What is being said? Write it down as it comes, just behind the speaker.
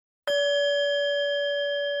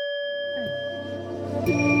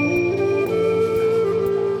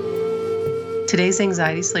Today's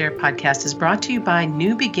Anxiety Slayer podcast is brought to you by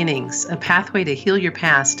New Beginnings, a pathway to heal your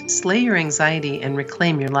past, slay your anxiety, and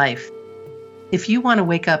reclaim your life. If you want to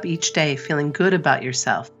wake up each day feeling good about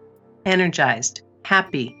yourself, energized,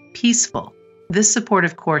 happy, peaceful, this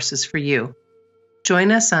supportive course is for you.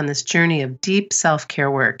 Join us on this journey of deep self-care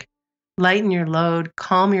work. Lighten your load,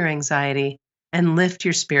 calm your anxiety, and lift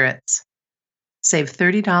your spirits. Save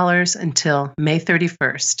 $30 until May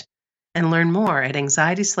 31st and learn more at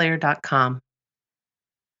anxietyslayer.com.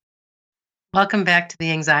 Welcome back to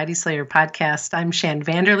the Anxiety Slayer podcast. I'm Shan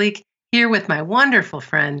Vanderleek, here with my wonderful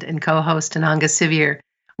friend and co-host Ananga Sivyer.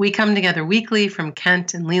 We come together weekly from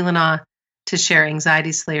Kent and Leelanau to share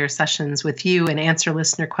Anxiety Slayer sessions with you and answer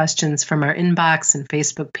listener questions from our inbox and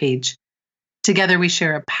Facebook page. Together we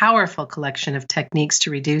share a powerful collection of techniques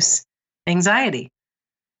to reduce anxiety.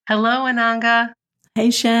 Hello, Ananga.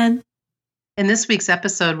 Hey, Shan. In this week's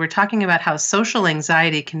episode, we're talking about how social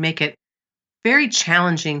anxiety can make it very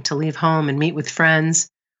challenging to leave home and meet with friends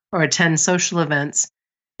or attend social events,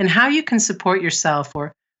 and how you can support yourself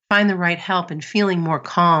or find the right help in feeling more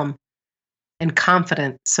calm and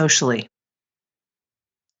confident socially.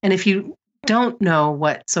 And if you don't know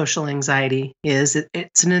what social anxiety is,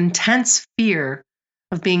 it's an intense fear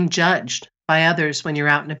of being judged by others when you're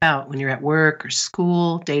out and about, when you're at work or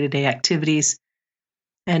school, day-to-day activities.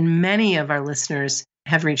 And many of our listeners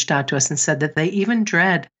have reached out to us and said that they even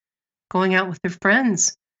dread going out with their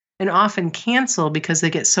friends and often cancel because they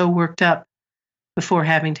get so worked up before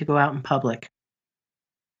having to go out in public.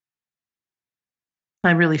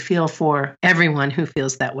 I really feel for everyone who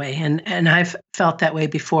feels that way. And I've felt that way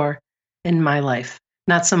before in my life.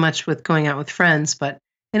 Not so much with going out with friends, but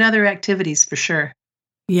in other activities for sure.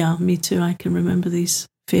 Yeah, me too. I can remember these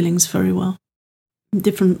feelings very well.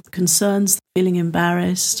 Different concerns, feeling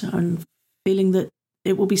embarrassed and feeling that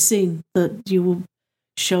it will be seen, that you will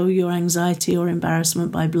show your anxiety or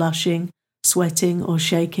embarrassment by blushing, sweating or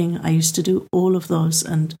shaking. I used to do all of those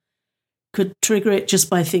and could trigger it just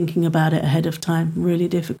by thinking about it ahead of time. Really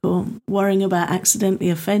difficult. Worrying about accidentally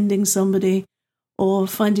offending somebody or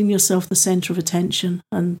finding yourself the center of attention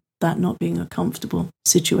and that not being a comfortable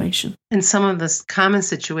situation. And some of the common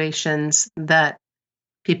situations that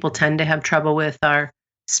people tend to have trouble with are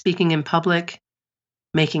speaking in public,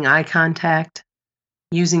 making eye contact,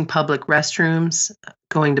 using public restrooms,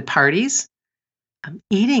 going to parties,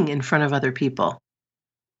 eating in front of other people,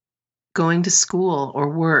 going to school or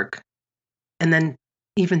work, and then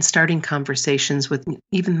even starting conversations with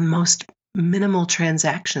even the most minimal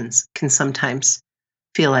transactions can sometimes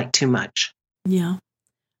feel like too much. Yeah.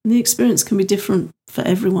 And the experience can be different for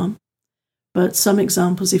everyone. But some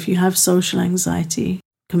examples, if you have social anxiety,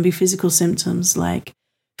 can be physical symptoms like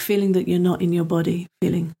feeling that you're not in your body,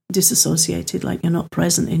 feeling disassociated, like you're not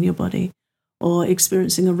present in your body, or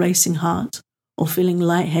experiencing a racing heart, or feeling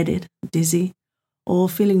lightheaded, dizzy, or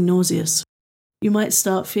feeling nauseous. You might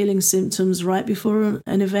start feeling symptoms right before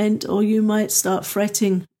an event, or you might start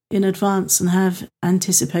fretting in advance and have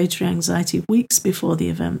anticipatory anxiety weeks before the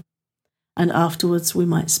event. And afterwards, we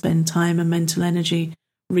might spend time and mental energy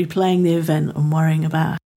replaying the event and worrying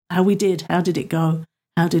about how we did, how did it go,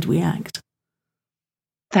 how did we act.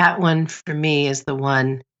 That one for me is the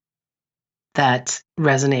one that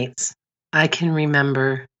resonates. I can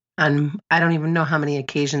remember on, I don't even know how many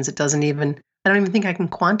occasions I don't even think I can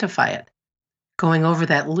quantify it, going over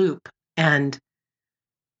that loop and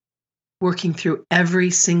working through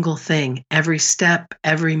every single thing, every step,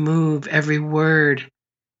 every move, every word,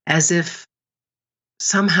 as if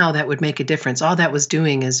somehow that would make a difference. All that was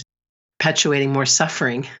doing is perpetuating more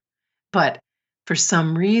suffering. But for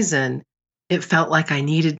some reason, it felt like I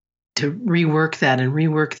needed to rework that and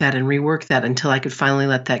rework that and rework that until I could finally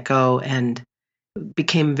let that go, and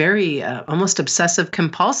became very almost obsessive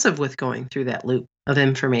compulsive with going through that loop of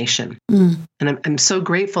information. And I'm so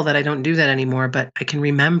grateful that I don't do that anymore, but I can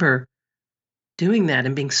remember doing that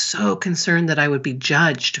and being so concerned that I would be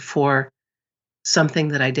judged for something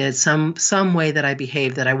that I did, some way that I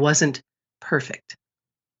behaved, that I wasn't perfect.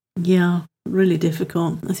 Yeah, really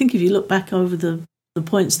difficult. I think if you look back over the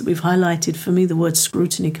points that we've highlighted, for me, the word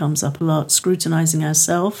scrutiny comes up a lot. Scrutinizing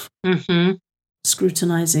ourselves,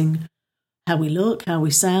 scrutinizing how we look, how we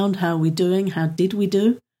sound, how we're doing, how did we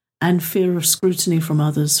do, and fear of scrutiny from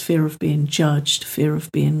others, fear of being judged, fear of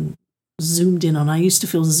being zoomed in on. I used to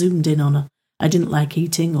feel zoomed in on. I didn't like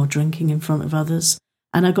eating or drinking in front of others,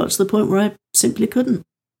 and I got to the point where I simply couldn't.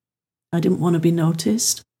 I didn't want to be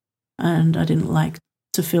noticed, and I didn't like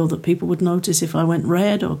to feel that people would notice if I went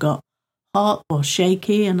red or got hot or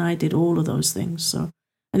shaky, and I did all of those things. So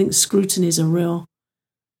I think scrutiny is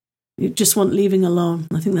you just want leaving alone.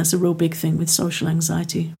 I think that's a real big thing with social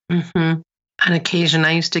anxiety. Mm-hmm. On occasion,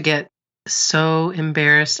 I used to get so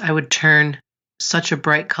embarrassed. I would turn such a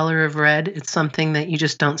bright color of red. It's something that you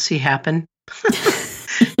just don't see happen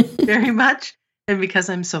very much. And because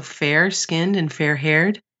I'm so fair skinned and fair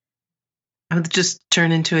haired, I would just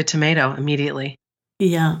turn into a tomato immediately.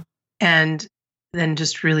 Yeah. And then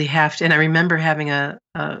just really have to. And I remember having a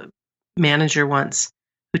manager once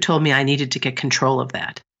who told me I needed to get control of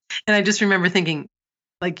that. And I just remember thinking,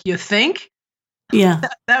 like, you think? Yeah.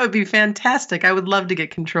 That would be fantastic. I would love to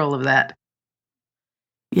get control of that.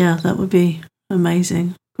 Yeah, that would be amazing.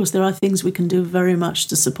 Of course, there are things we can do very much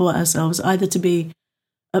to support ourselves, either to be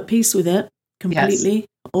at peace with it completely, yes,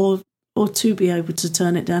 or to be able to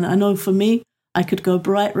turn it down. I know for me, I could go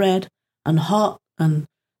bright red and hot and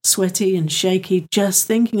sweaty and shaky just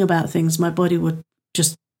thinking about things. My body would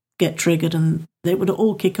just get triggered and they would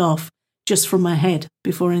all kick off just from my head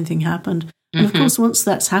before anything happened. And of course, once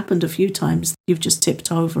that's happened a few times, you've just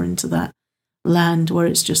tipped over into that land where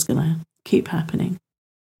it's just going to keep happening.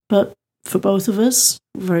 But for both of us,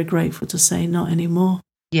 we're very grateful to say not anymore.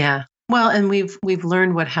 Yeah. Well, and we've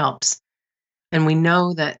learned what helps. And we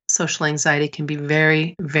know that social anxiety can be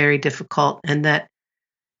very, very difficult, and that,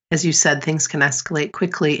 as you said, things can escalate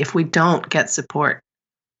quickly if we don't get support.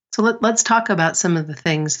 So let's talk about some of the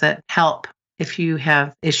things that help if you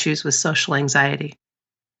have issues with social anxiety.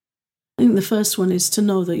 I think the first one is to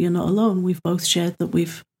know that you're not alone. We've both shared that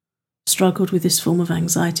we've struggled with this form of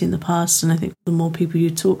anxiety in the past, and I think the more people you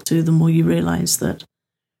talk to, the more you realize that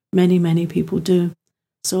many, many people do.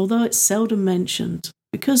 So although it's seldom mentioned,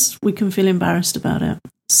 because we can feel embarrassed about it,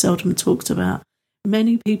 seldom talked about,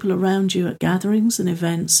 many people around you at gatherings and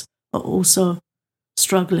events are also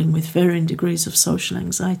struggling with varying degrees of social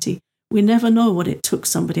anxiety. We never know what it took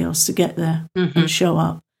somebody else to get there and show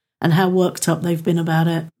up, and how worked up they've been about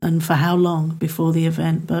it, and for how long before the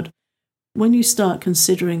event. But when you start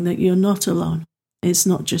considering that you're not alone, it's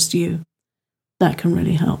not just you, that can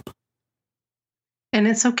really help. And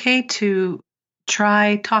it's okay to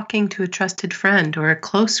try talking to a trusted friend or a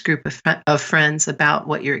close group of friends about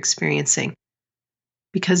what you're experiencing,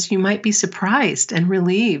 because you might be surprised and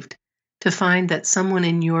relieved to find that someone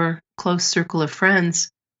in your close circle of friends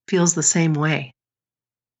feels the same way.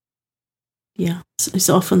 Yeah, it's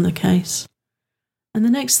often the case. And the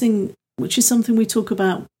next thing, which is something we talk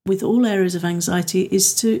about with all areas of anxiety,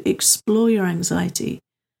 is to explore your anxiety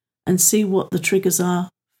and see what the triggers are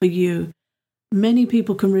for you. Many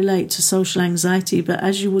people can relate to social anxiety, but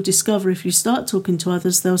as you will discover, if you start talking to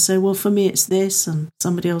others, they'll say, well, for me, it's this. And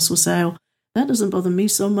somebody else will say, oh, that doesn't bother me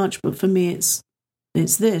so much, but for me, it's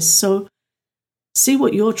this. So see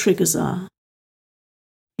what your triggers are.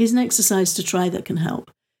 Here's an exercise to try that can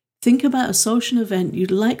help. Think about a social event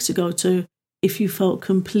you'd like to go to if you felt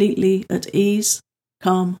completely at ease,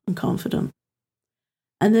 calm, and confident.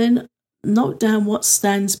 And then note down what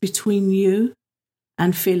stands between you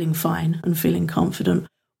and feeling fine and feeling confident.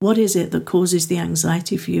 What is it that causes the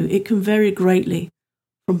anxiety for you? It can vary greatly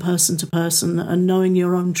from person to person, and knowing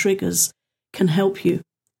your own triggers can help you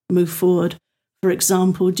move forward. For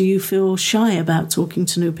example, do you feel shy about talking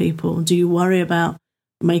to new people? Do you worry about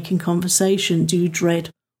making conversation? Do you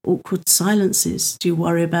dread awkward silences? Do you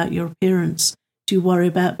worry about your appearance? Do you worry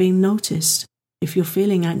about being noticed? If you're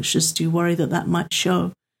feeling anxious, do you worry that that might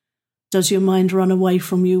show? Does your mind run away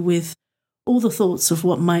from you with all the thoughts of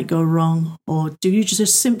what might go wrong? Or do you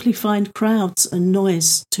just simply find crowds and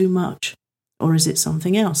noise too much? Or is it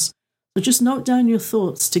something else? So just note down your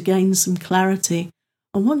thoughts to gain some clarity.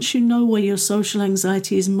 And once you know where your social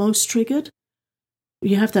anxiety is most triggered,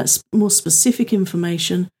 you have that more specific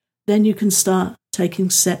information, then you can start taking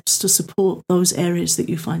steps to support those areas that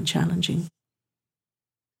you find challenging.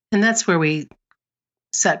 And that's where we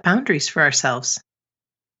set boundaries for ourselves.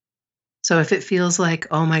 So if it feels like,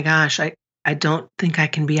 oh my gosh, I don't think I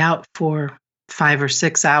can be out for 5 or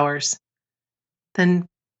 6 hours, then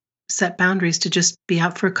set boundaries to just be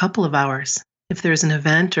out for a couple of hours. If there's an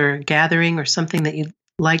event or gathering or something that you'd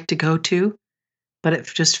like to go to, but it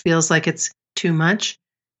just feels like it's too much,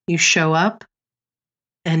 you show up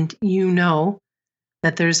and you know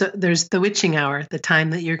that there's the witching hour, the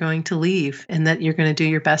time that you're going to leave, and that you're going to do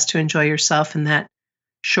your best to enjoy yourself in that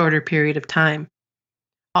shorter period of time.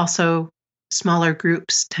 Also, smaller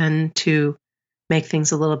groups tend to make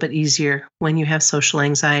things a little bit easier when you have social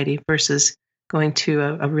anxiety versus going to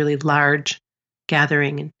a really large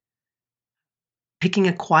gathering, and picking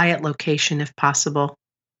a quiet location if possible.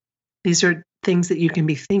 These are things that you can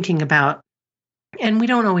be thinking about, and we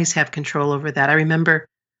don't always have control over that. I remember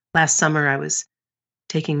last summer I was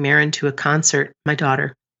taking Marin to a concert, my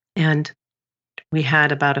daughter, and we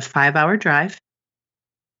had about a 5-hour drive.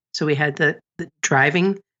 So we had the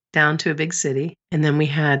driving down to a big city. And then we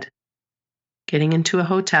had getting into a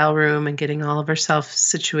hotel room and getting all of ourselves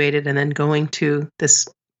situated and then going to this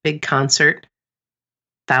big concert,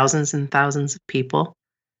 thousands and thousands of people,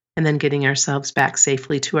 and then getting ourselves back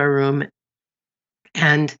safely to our room.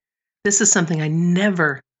 And this is something I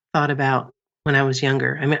never thought about when I was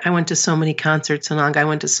younger. I mean, I went to so many concerts and I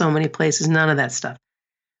went to so many places, none of that stuff.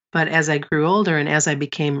 But as I grew older and as I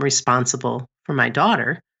became responsible for my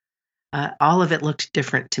daughter, all of it looked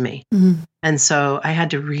different to me. Mm-hmm. And so I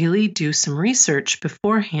had to really do some research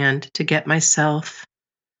beforehand to get myself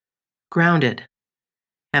grounded,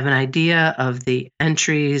 have an idea of the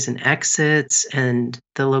entries and exits and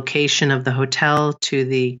the location of the hotel to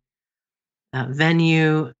the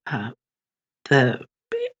venue, the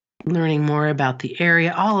learning more about the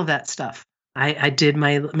area, all of that stuff. I did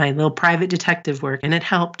my little private detective work, and it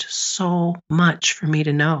helped so much for me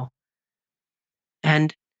to know.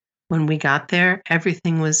 And when we got there,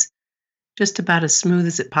 everything was just about as smooth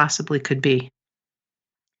as it possibly could be.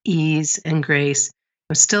 Ease and grace. It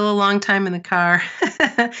was still a long time in the car,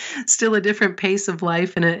 still a different pace of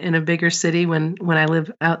life in a bigger city when I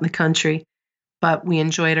live out in the country. But we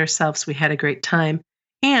enjoyed ourselves. We had a great time.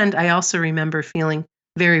 And I also remember feeling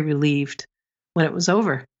very relieved when it was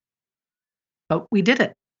over. But we did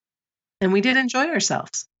it. And we did enjoy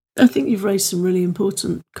ourselves. I think you've raised some really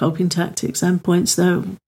important coping tactics and points, though,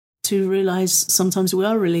 to realise sometimes we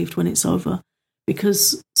are relieved when it's over,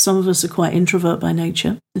 because some of us are quite introvert by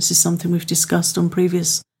nature. This is something we've discussed on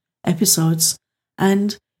previous episodes.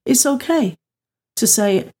 And it's okay to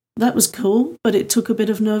say, that was cool, but it took a bit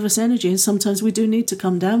of nervous energy. And sometimes we do need to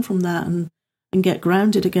come down from that and get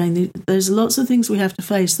grounded again. There's lots of things we have to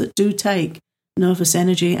face that do take nervous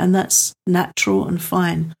energy, and that's natural and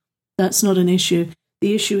fine. That's not an issue.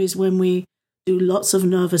 The issue is when we do lots of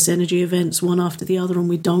nervous energy events one after the other and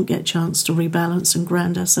we don't get a chance to rebalance and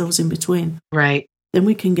ground ourselves in between. Right. Then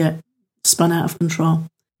we can get spun out of control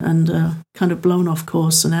and kind of blown off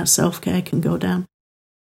course, and our self-care can go down.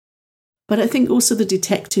 But I think also the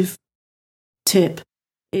detective tip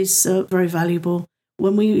is very valuable.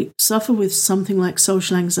 When we suffer with something like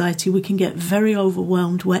social anxiety, we can get very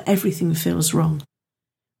overwhelmed where everything feels wrong.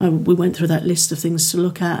 We went through that list of things to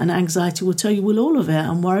look at, and anxiety will tell you, well, all of it.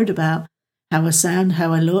 I'm worried about how I sound,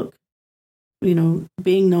 how I look,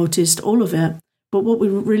 being noticed, all of it. But what we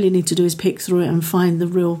really need to do is pick through it and find the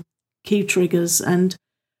real key triggers, and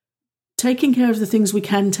taking care of the things we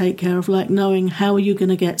can take care of, like knowing how are you going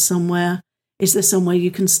to get somewhere. Is there somewhere you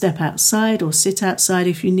can step outside or sit outside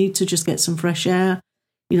if you need to just get some fresh air?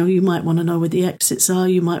 You might want to know where the exits are.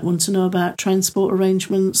 You might want to know about transport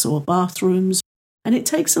arrangements or bathrooms. And it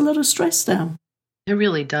takes a lot of stress down. It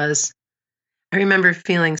really does. I remember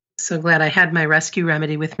feeling so glad I had my rescue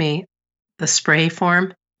remedy with me, the spray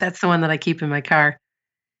form. That's the one that I keep in my car.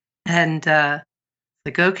 And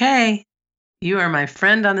okay, you are my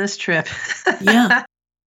friend on this trip. Yeah.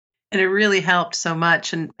 And it really helped so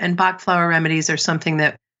much. And Bach flower remedies are something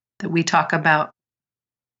that we talk about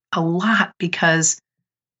a lot because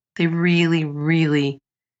they really, really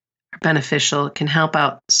are beneficial. It can help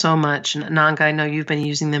out so much. And Nanga, I know you've been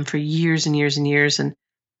using them for years and years and years, and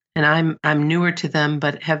I'm newer to them,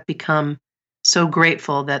 but have become so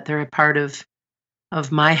grateful that they're a part of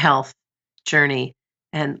my health journey.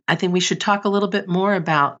 And I think we should talk a little bit more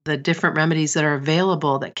about the different remedies that are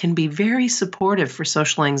available that can be very supportive for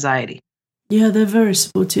social anxiety. Yeah, they're very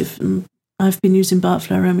supportive. And I've been using Bach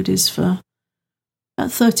flower remedies for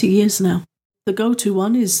about 30 years now. The go-to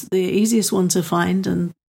one is the easiest one to find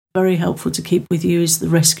and very helpful to keep with you is the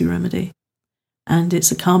rescue remedy. And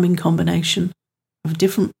it's a calming combination of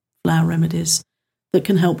different flower remedies that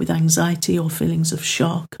can help with anxiety or feelings of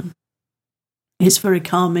shock. It's very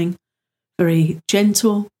calming, very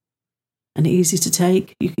gentle and easy to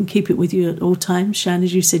take. You can keep it with you at all times. Shan,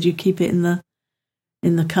 as you said, you keep it in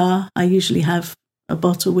the car. I usually have a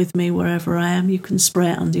bottle with me wherever I am. You can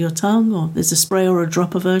spray it under your tongue, or there's a spray or a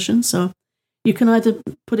dropper version. So you can either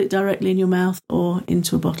put it directly in your mouth or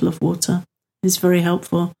into a bottle of water. It's very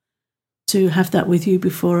helpful to have that with you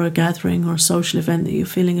before a gathering or a social event that you're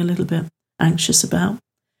feeling a little bit anxious about.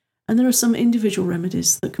 And there are some individual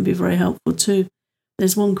remedies that can be very helpful too.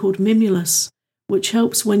 There's one called Mimulus, which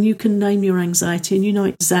helps when you can name your anxiety and you know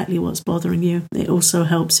exactly what's bothering you. It also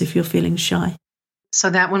helps if you're feeling shy.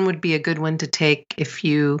 So that one would be a good one to take if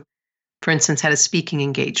you, for instance, had a speaking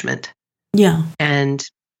engagement. Yeah. And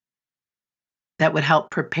that would help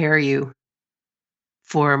prepare you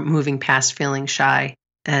for moving past feeling shy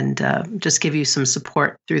and just give you some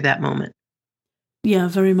support through that moment. Yeah,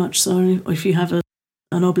 very much so. If you have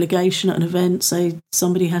an obligation at an event, say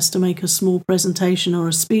somebody has to make a small presentation or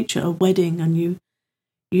a speech at a wedding, and you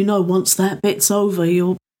you know once that bit's over,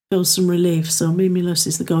 you'll feel some relief. So Mimulus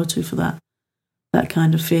is the go-to for that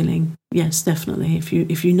kind of feeling. Yes, definitely. If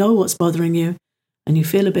you know what's bothering you and you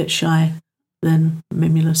feel a bit shy, then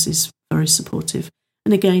Mimulus is very supportive.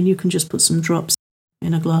 And again, you can just put some drops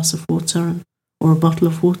in a glass of water or a bottle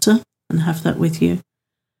of water and have that with you.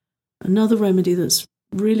 Another remedy that's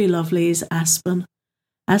really lovely is aspen.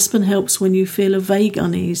 Aspen helps when you feel a vague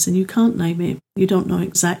unease and you can't name it. You don't know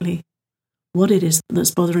exactly what it is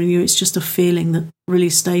that's bothering you. It's just a feeling that really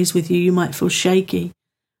stays with you. You might feel shaky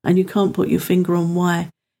and you can't put your finger on why.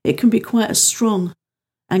 It can be quite a strong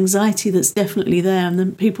anxiety that's definitely there. And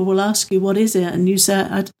then people will ask you, what is it? And you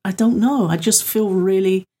say, I don't know. I just feel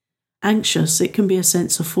really anxious. It can be a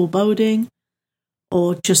sense of foreboding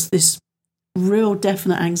or just this real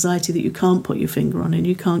definite anxiety that you can't put your finger on and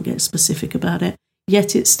you can't get specific about it.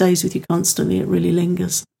 Yet it stays with you constantly. It really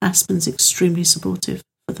lingers. Aspen's extremely supportive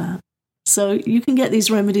for that. So you can get these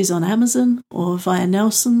remedies on Amazon or via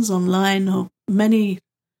Nelson's online, or many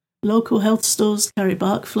local health stores carry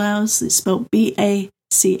Bach flowers. It's spelled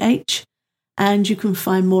BACH, and you can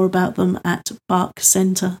find more about them at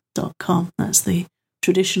bachcenter.com. That's the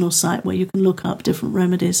traditional site where you can look up different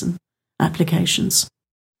remedies and applications.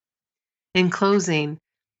 In closing,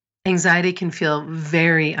 anxiety can feel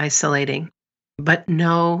very isolating, but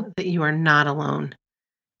know that you are not alone.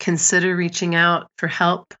 Consider reaching out for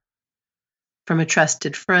help from a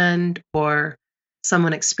trusted friend or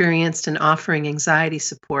someone experienced in offering anxiety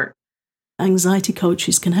support. Anxiety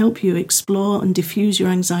coaches can help you explore and diffuse your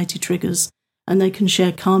anxiety triggers, and they can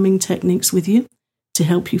share calming techniques with you to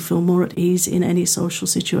help you feel more at ease in any social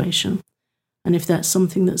situation. And if that's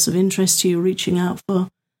something that's of interest to you, reaching out for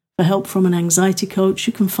help from an anxiety coach,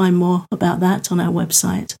 you can find more about that on our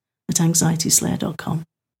website at anxietyslayer.com.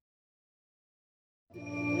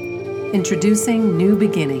 Introducing New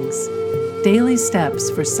Beginnings, daily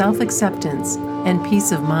steps for self-acceptance and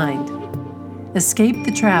peace of mind. Escape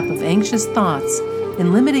the trap of anxious thoughts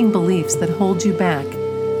and limiting beliefs that hold you back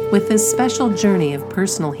with this special journey of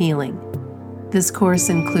personal healing. This course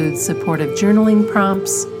includes supportive journaling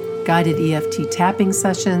prompts, guided EFT tapping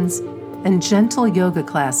sessions, and gentle yoga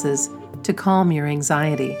classes to calm your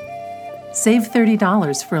anxiety. Save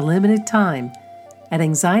 $30 for a limited time at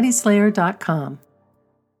anxietyslayer.com.